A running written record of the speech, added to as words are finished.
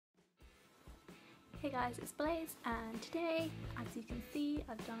Hey guys, it's Blaze, and today, as you can see,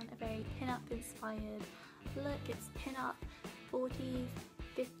 I've done a very pin-up inspired look. It's pin-up, 40s,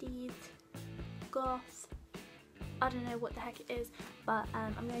 50s, goth, I don't know what the heck it is, but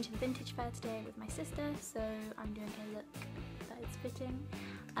I'm going to the vintage fair today with my sister, so I'm doing a look that is fitting.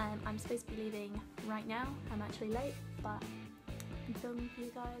 I'm supposed to be leaving right now. I'm actually late, but I'm filming for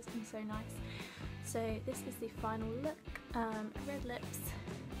you guys and so nice. So this is the final look. Red lips,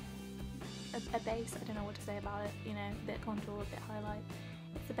 a base, I don't know what to say about it, you know, a bit of contour, a bit of highlight,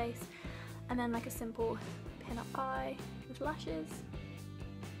 it's the base, and then like a simple pin-up eye with lashes.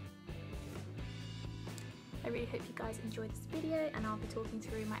 I really hope you guys enjoy this video, and I'll be talking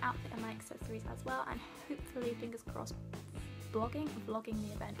through my outfit and my accessories as well, and hopefully, fingers crossed, vlogging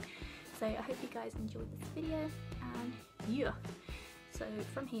the event. So I hope you guys enjoyed this video, and yeah. So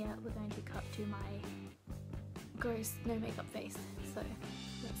from here we're going to cut to my gross no makeup face, so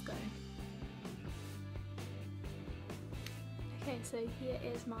let's go. Okay, so here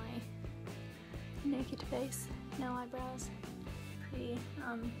is my naked face, no eyebrows, pretty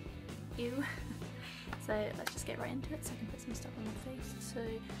ew. So let's just get right into it so I can put some stuff on my face so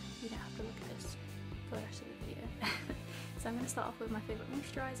you don't have to look at this for the rest of the video. So I'm going to start off with my favourite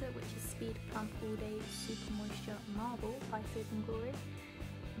moisturiser, which is Speed Plump All Day Super Moisture Marble by Suede and Glory.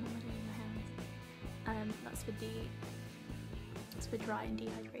 What am I doing with my hands? That's for dry and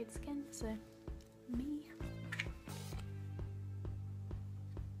dehydrated skin, so me.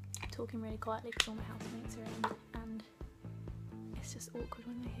 Talking really quietly because all my housemates are in and it's just awkward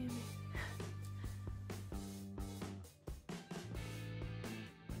when they hear me.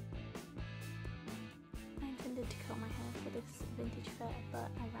 I intended to curl my hair for this vintage fair,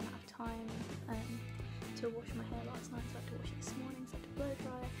 but I ran out of time to wash my hair last night, so I had to wash it this morning, so I had to blow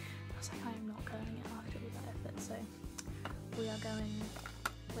dry it. I was like, I am not curling it after all that effort, so we are going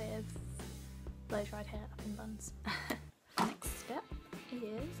with blow dried hair up in buns. Next step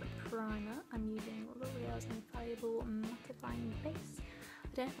is primer. I'm using L'Oreal's Infallible Mattifying Base. I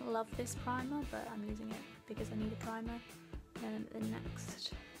don't love this primer, but I'm using it because I need a primer. And the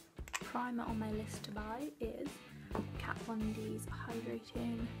next primer on my list to buy is Kat Von D's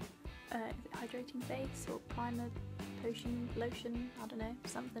hydrating base or primer potion lotion, I don't know,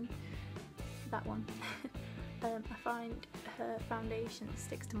 something. That one. I find her foundation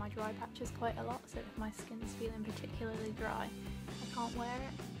sticks to my dry patches quite a lot, so if my skin's feeling particularly dry, I can't wear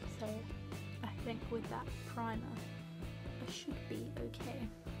it. So I think with that primer, I should be okay.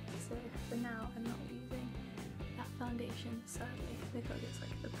 So for now, I'm not using that foundation, sadly, because it's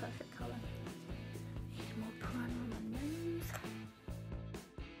like the perfect colour. Need more primer on my nose.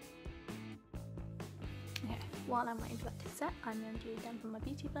 Okay, while I'm waiting for that to set, I'm going to dampen my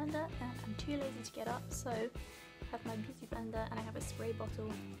beauty blender, and I'm too lazy to get up, so I have my beauty blender and I have a spray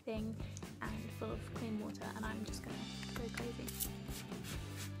bottle thing and full of clean water, and I'm just going to go crazy.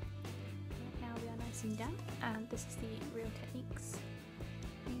 Right now we are nice and damp, and this is the Real Techniques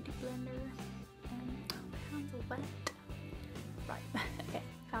beauty blender, and oh, my hands are wet. Right, okay,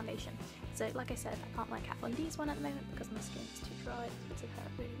 foundation. So like I said, I can't wear Kat Von D's one at the moment because my skin is too dry because of her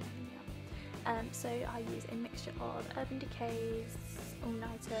really warming me up. So I use a mixture of Urban Decay's All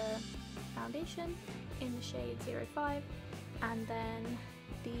Nighter foundation in the shade 05, and then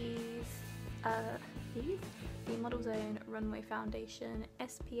the Model Zone Runway foundation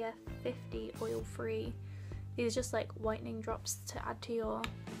SPF 50 oil free. These are just like whitening drops to add to your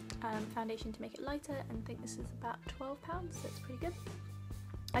foundation to make it lighter, and I think this is about £12, so it's pretty good.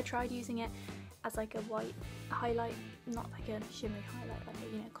 I tried using it as like a white highlight, not like a shimmery highlight, like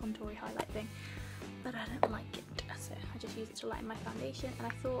a, you know, contoury highlight thing, but I don't like it, so I just use it to lighten my foundation. And I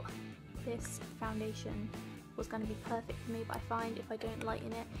thought this foundation was going to be perfect for me, but I find if I don't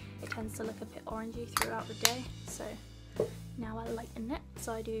lighten it, it tends to look a bit orangey throughout the day, so now I lighten it.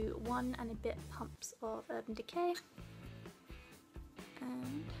 So I do 1 and a bit pumps of Urban Decay,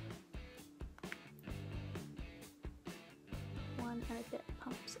 and 1 and a bit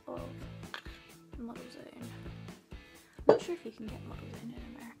pumps of Model Zone. I'm not sure if you can get Model Zone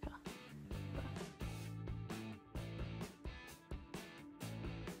in America, but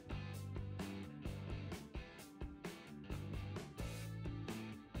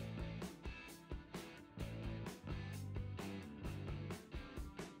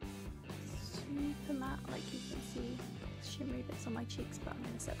super matte, like you can see shimmery bits on my cheeks, but I'm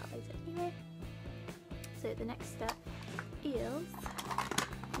going to set that later anyway. So the next step is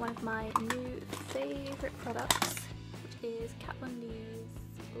one of my new favourite products, which is Kat Von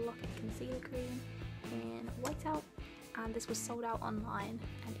D's Lock It Concealer Cream in Whiteout, and this was sold out online,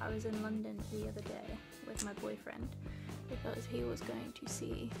 and I was in London the other day with my boyfriend because he was going to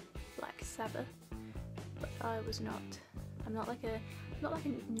see Black Sabbath, but I'm not like a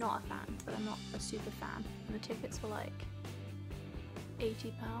fan, but I'm not a super fan. And the tickets were like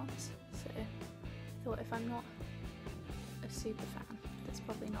 £80, so I thought if I'm not a super fan, there's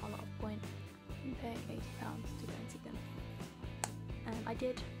probably not a lot of point in paying £80 to go and see them. I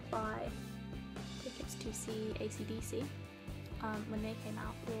did buy tickets to see AC/DC when they came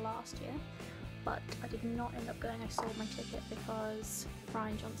out last year, but I did not end up going. I sold my ticket because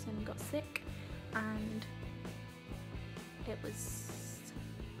Brian Johnson got sick and it was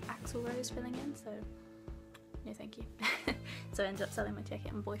Axl Rose filling in, so no thank you. So I ended up selling my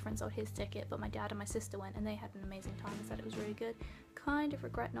ticket. My boyfriend sold his ticket, but my dad and my sister went and they had an amazing time and said it was really good. Kind of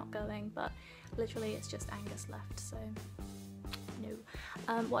regret not going, but literally it's just Angus left, so no.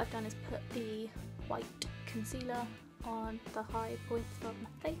 What I've done is put the white concealer on the high points of my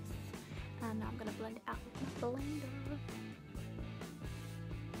face, and now I'm going to blend it out with my blender.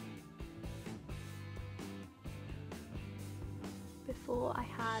 Before I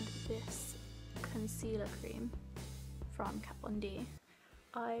had this concealer cream from Kat Von D,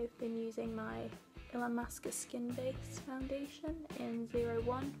 I've been using my Illamasqua Skin Base foundation in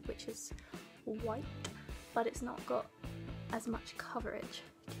 01, which is white, but it's not got as much coverage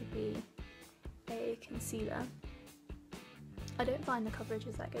to be a concealer. I don't find the coverage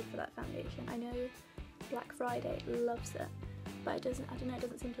is that good for that foundation. I know Black Friday loves it, but it doesn't, I don't know, it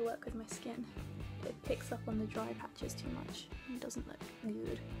doesn't seem to work with my skin. It picks up on the dry patches too much and doesn't look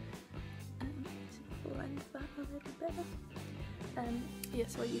good. Blend that a little better. Yeah,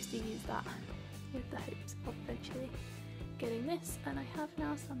 so I used to use that with the hopes of eventually getting this, and I have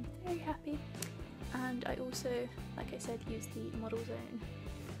now, so I'm very happy. And I also, like I said, used the Model Zone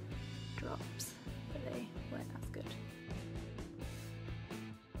drops, but they weren't as good.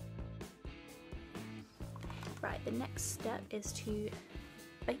 Right, the next step is to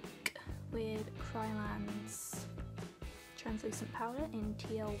bake with Kryolan's translucent powder in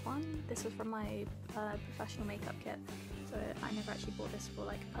TL1. This was from my professional makeup kit, so I never actually bought this for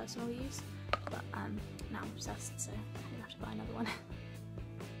like personal use, but now I'm obsessed, so I'm gonna have to buy another one.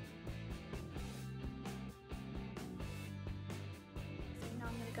 So now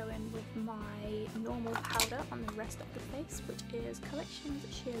I'm gonna go in with my normal powder on the rest of the face, which is Collections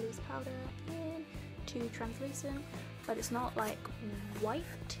Sheer Loose Powder in 2 translucent, but it's not like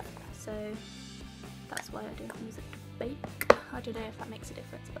white, so that's why I don't use it to bake. I don't know if that makes a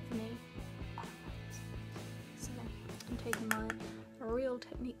difference, but for me, so I'm taking my Real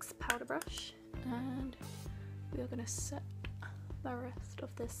Techniques powder brush and we are going to set the rest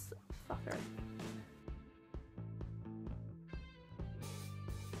of this fucker.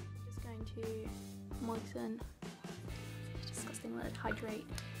 Just going to moisten, disgusting word, hydrate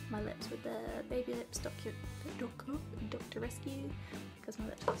my lips with the Baby Lips Dr. Rescue because my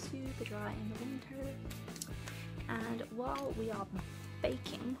lips are super dry in the winter. And while we are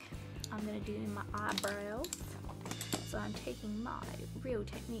baking, I'm going to do my eyebrows. So I'm taking my Real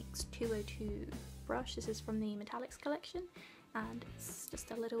Techniques 202 brush. This is from the Metallics collection, and it's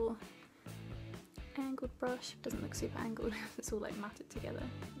just a little angled brush. It doesn't look super angled, it's all like matted together.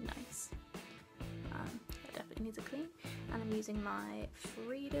 Nice. It definitely needs a clean. And I'm using my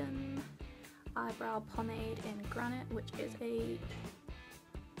Freedom eyebrow pomade in Granite, which is the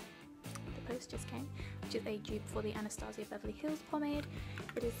post just came, which is a dupe for the Anastasia Beverly Hills pomade.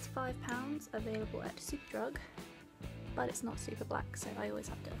 It is £5, available at Superdrug, but it's not super black, so I always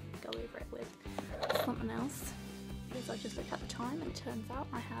have to go over it with something else, because I just looked at the time and it turns out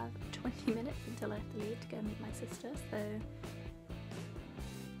I have 20 minutes until I have to leave to go meet my sister, so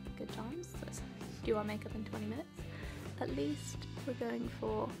good times. Let's do our makeup in 20 minutes. At least we're going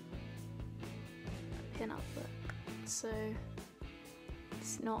for a pin-up look, so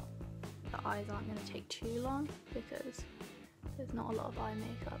it's not, the eyes aren't going to take too long because there's not a lot of eye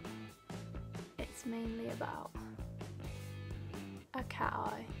makeup. It's mainly about a cat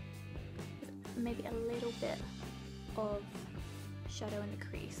eye, maybe a little bit of shadow in the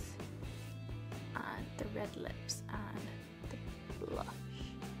crease, and the red lips and the blush,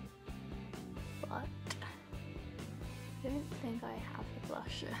 but I don't think I have the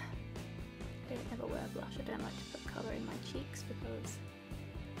blush. I don't ever wear blush. I don't like to put colour in my cheeks because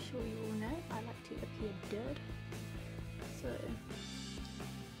I'm sure you all know I like to appear dead, so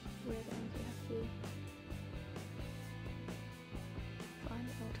we're going to have to find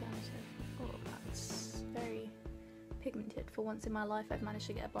an alternative. Oh, that's very pigmented. For once in my life I've managed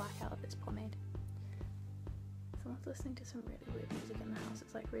to get a black out of this pomade. Someone's listening to some really weird music in the house.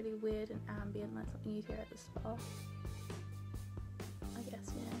 It's like really weird and ambient, like something you hear at the spa. I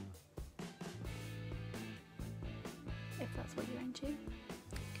guess, you know, if that's what you're into,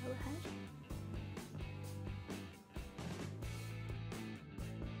 go ahead.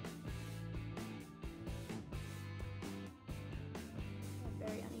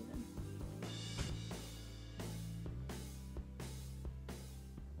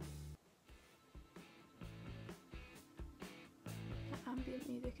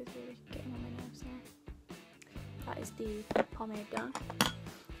 music is really getting on my nerves now. That is the pomade done.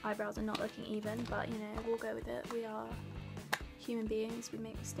 Eyebrows are not looking even, but you know, we'll go with it. We are human beings, we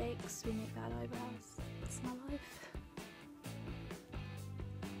make mistakes, we make bad eyebrows. It's my life.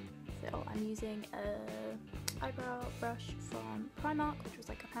 So I'm using a eyebrow brush from Primark, which was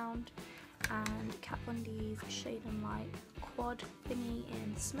like £1, and Kat Von D's Shade and Light quad thingy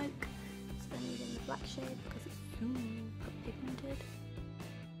in Smoke. So I'm using the black shade because it's super pigmented.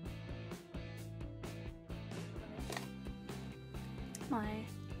 My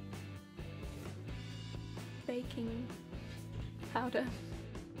baking powder.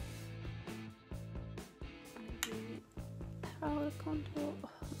 Powder contour. Oh,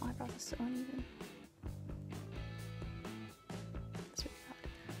 my eyebrows are so uneven. That's really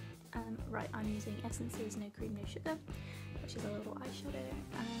bad. Right, I'm using Essence's No Cream No Sugar, which is a little eyeshadow,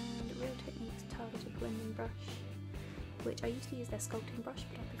 and Real Techniques Targeted Blending Brush, which I used to use their sculpting brush,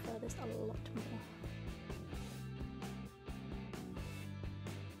 but I prefer this a lot more.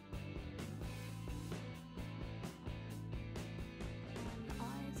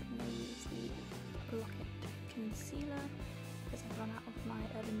 Concealer because I've run out of my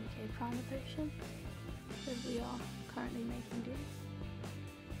Urban Decay primer potion, so we are currently making do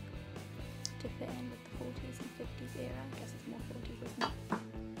to fit in with the 40s and 50s era. I guess it's more 40s, isn't it?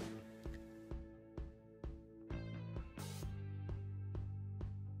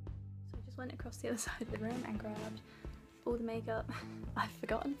 So I just went across the other side of the room and grabbed all the makeup I've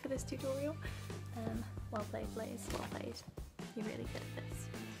forgotten for this tutorial. Well played, Blaze, well played. You're really good at this.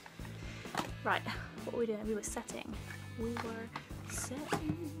 Right, what were we doing? We were setting.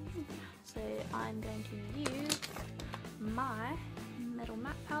 So I'm going to use my metal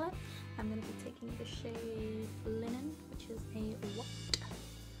matte palette. I'm going to be taking the shade Linen, which is a what?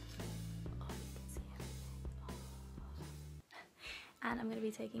 Oh, you can see everything. Oh. And I'm going to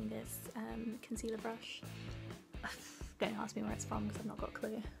be taking this concealer brush. Don't ask me where it's from because I've not got a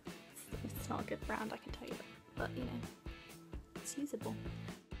clue. It's not a good brand, I can tell you, but you know, it's usable.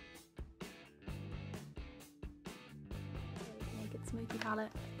 Smokey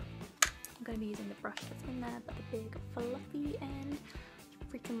palette. I'm going to be using the brush that's in there, but the big fluffy end. I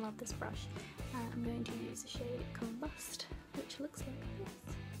freaking love this brush. I'm going to use the shade Combust, which looks like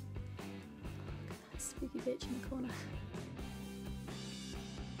this. Look at that spooky bitch in the corner.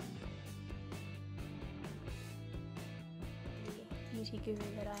 Beauty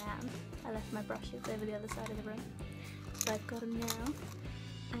guru that I am, I left my brushes over the other side of the room, so I've got them now,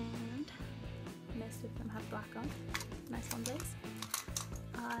 and most of them have black on. Nice one, Blaze.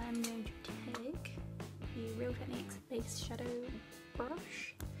 I'm going to take the Real Techniques Base Shadow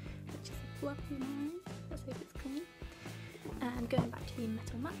Brush, which is a fluffy one. Let's hope it's clean. And going back to the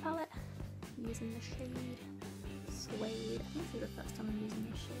Metal Matte Palette, using the shade Suede. I think this is the first time I'm using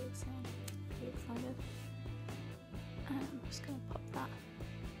this shade, so I'm pretty excited. I'm just going to pop that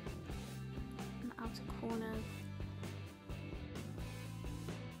in the outer corner.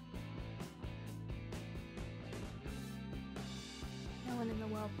 No one in the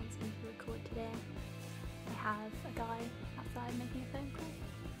world wants me to record today. I have a guy outside making a phone call.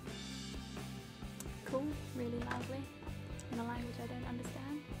 Cool, really loudly, in a language I don't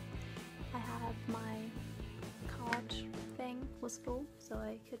understand. I have my card thing was full, so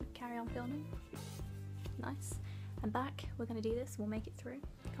I couldn't carry on filming. Nice. I'm back, we're gonna do this, we'll make it through.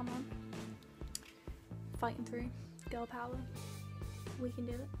 Come on. Fighting through. Girl power. We can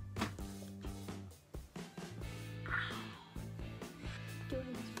do it. Do I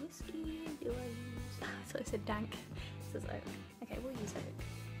use whiskey? Do I use... So I said dank. It says oak. Okay, we'll use oak.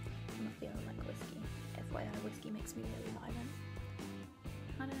 I'm not feeling like whiskey. FYI, whiskey makes me really violent.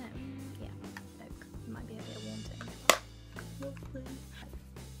 I don't know. Yeah, oak. It might be a bit wanting. Lovely.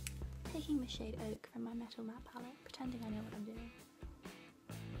 Taking the shade Oak from my Metal Matte palette, pretending I know what I'm doing.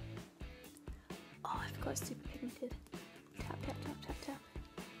 Oh, I forgot it's super pigmented. Tap, tap, tap, tap, tap.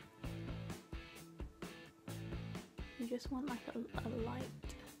 You just want like a light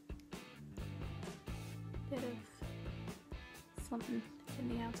bit of something in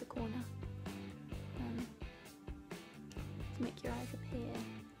the outer corner to make your eyes appear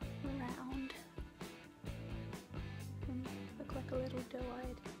round and look like a little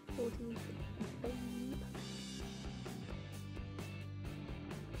doe-eyed 40s babe.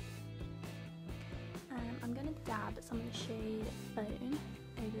 I'm going to dab some of the shade Bone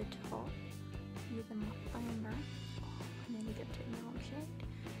over the top using my primer. Oh, I nearly dipped it in the wrong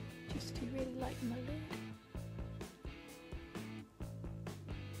shade, just to really lighten my lid.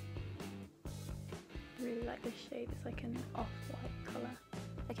 I really like this shade, it's like an off-white colour.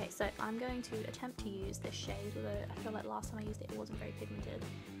 Okay, so So I'm going to attempt to use this shade, although I feel like last time I used it, it wasn't very pigmented.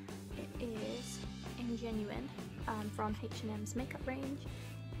 It is Ingenuine from H&M's makeup range,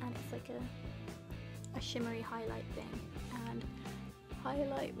 and it's like a shimmery highlight thing. And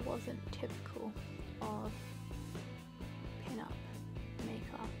highlight wasn't typical of Pinup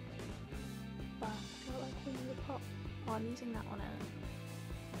makeup, but I feel like we need a pop. Oh, I'm using that on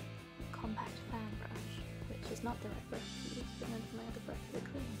a compact fan brush, which is not the right brush to use, but none of my other brushes are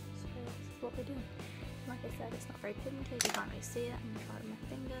clean, so this is what we're doing. Like I said, it's not very pigmented, you can't really see it. I'm going to try it with my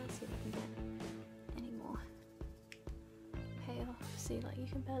finger, see if I can get any more payoff. See, like, you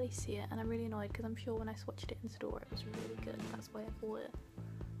can barely see it, and I'm really annoyed because I'm sure when I swatched it in store it was really good, that's why I bought it.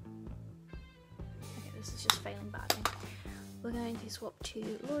 Okay, this is just failing badly. We're going to swap to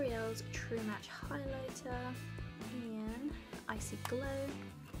L'Oreal's True Match Highlighter in Icy Glow,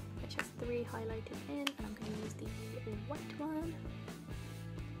 which has 3 highlighted in, and I'm going to use the white one.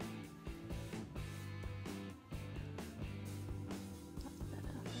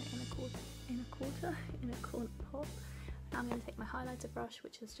 In a corner pop. Now I'm going to take my highlighter brush,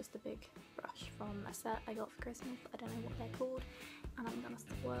 which is just a big brush from a set I got for Christmas, I don't know what they're called, and I'm going to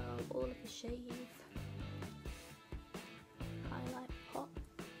swirl all of the shades. Highlight, pop,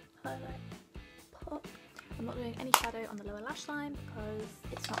 highlight, pop. I'm not doing any shadow on the lower lash line because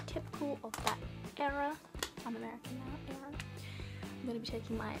it's not typical of that era. I'm American now, era. I'm going to be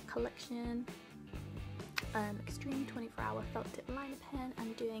taking my collection Extreme 24-hour felt tip liner pen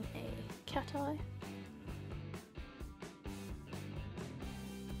and doing a cat eye.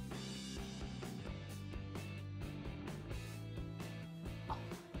 Oh,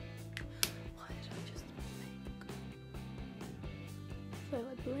 why did I just blink? So I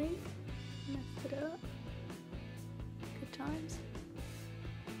blinked, messed it up. Good times.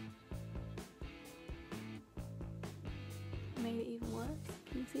 Made it even worse.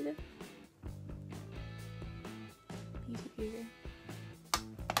 Can you see this?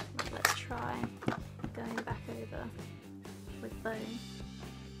 Let's try going back over with bone.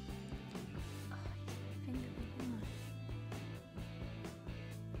 Oh, I used my finger,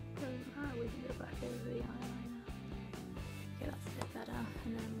 doesn't matter, we can go back over the eyeliner. Okay, that's a bit better.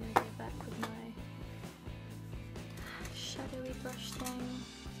 And then I'm going to go back with my shadowy brush thing.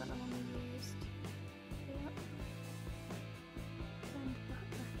 Is that the one we used? Yep. Blend that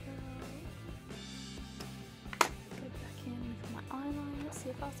back out. Go back in with my eyeliner. See,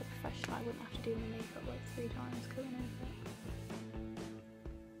 if I was a professional, I wouldn't have to do my makeup like 3 times going over it.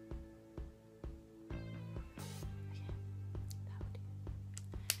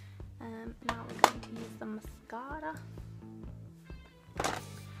 Now we're going to use the mascara,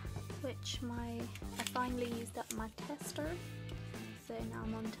 which I finally used up my tester, so now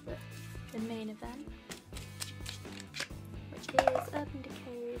I'm on to the main event, which is Urban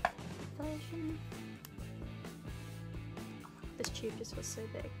Decay's version. Oh, this tube just was so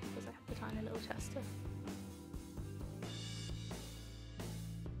big because I have the tiny little tester. Do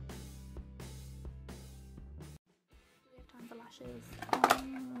we have time for lashes?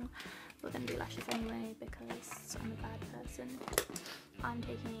 We're going to do lashes anyway because I'm a bad person. I'm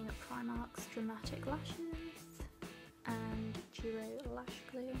taking Primark's Dramatic Lashes and Duo Lash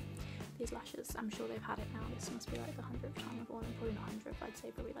Glue. These lashes, I'm sure they've had it now. This must be like the 100th time I've worn them. Probably not 100th, I'd say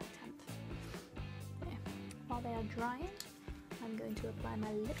probably like 10th. Okay. While they are drying, I'm going to apply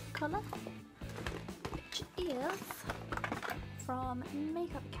my lip colour, which is from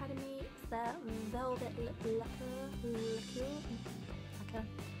Makeup Academy. It's their Velvet Lip Lacquer.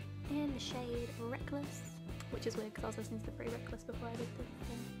 In the shade Reckless, which is weird because I was listening to the Free Reckless before I did this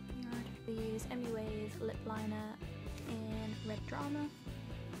thing. We use Emiway's lip liner in Red Drama.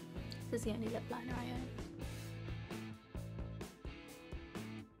 This is the only lip liner I own.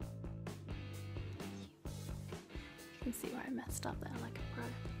 You can see where I messed up there like a pro.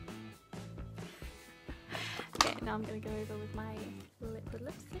 Okay, now I'm going to go over with my liquid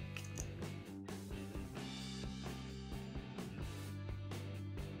lipstick.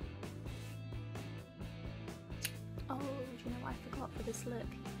 Oh, do you know what I forgot for this look?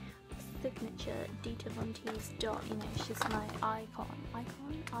 Signature Dita Von Teese dot. You know, she's my eye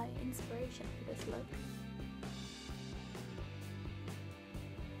inspiration for this look.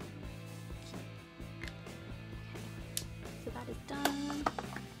 Okay, so that is done.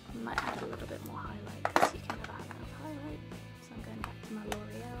 I might add a little bit more highlight because you can never have enough highlight. So I'm going back to my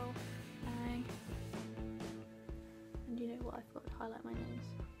L'Oreal bag. And you know what? I forgot to highlight my nose.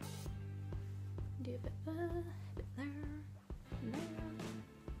 Do a bit there, a bit there, and there.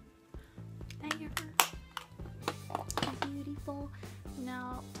 Beautiful.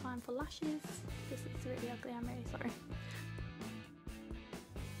 Now time for lashes. This is really ugly, I'm really sorry.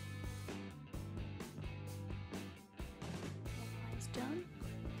 done.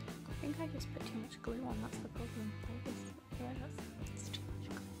 I think I just put too much glue on, that's the problem. It's too much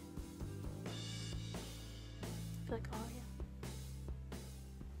glue. I feel like, oh yeah.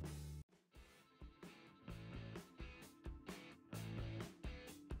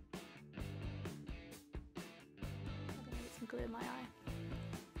 I'm gonna get some glue in my eye.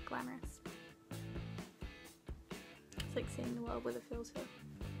 Glamorous. It's like seeing the world with a filter.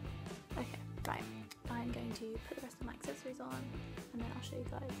 Okay, right. I'm going to put the rest of my accessories on and then I'll show you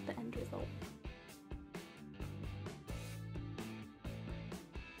guys the end result.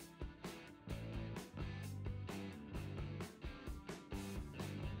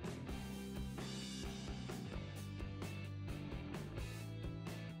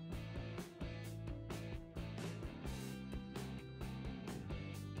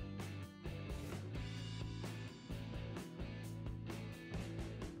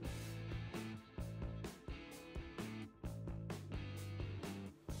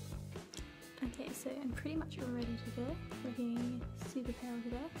 Okay, so I'm pretty much ready to go. Looking super pale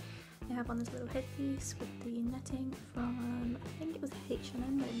today. I have on this little headpiece with the netting from, I think it was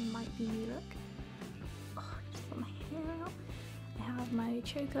H&M, but it might be New Look. Oh, I just got my hair out. I have my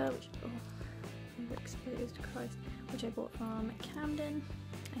choker, which, oh, overexposed, Christ, which I bought from Camden.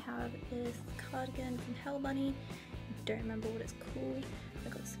 I have this cardigan from Hell Bunny. I don't remember what it's called. I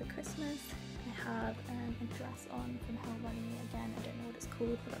got this for Christmas. I have a dress on from Hell Bunny, again I don't know what it's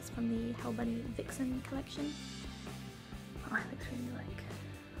called, but that's from the Hell Bunny Vixen collection. My eye looks really like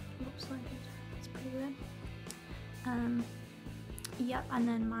lopsided, it's pretty weird. Yep, and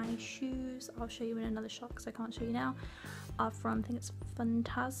then my shoes, I'll show you in another shot because I can't show you now, are from, I think it's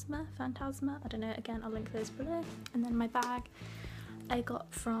Phantasma, I don't know, again I'll link those below. And then my bag I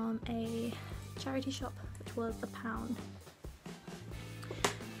got from a charity shop, which was £1.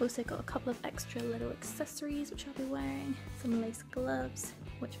 I've also got a couple of extra little accessories which I'll be wearing, some lace gloves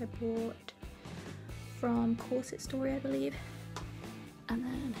which I bought from Corset Story I believe, and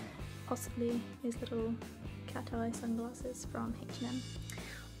then possibly these little cat eye sunglasses from H&M.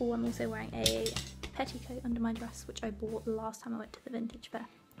 Oh, I'm also wearing a petticoat under my dress which I bought last time I went to the vintage fair.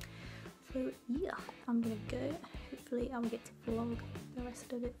 So yeah, I'm gonna go. Hopefully I will get to vlog the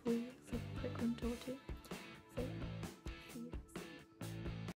rest of it for you, so a quick winter or two. So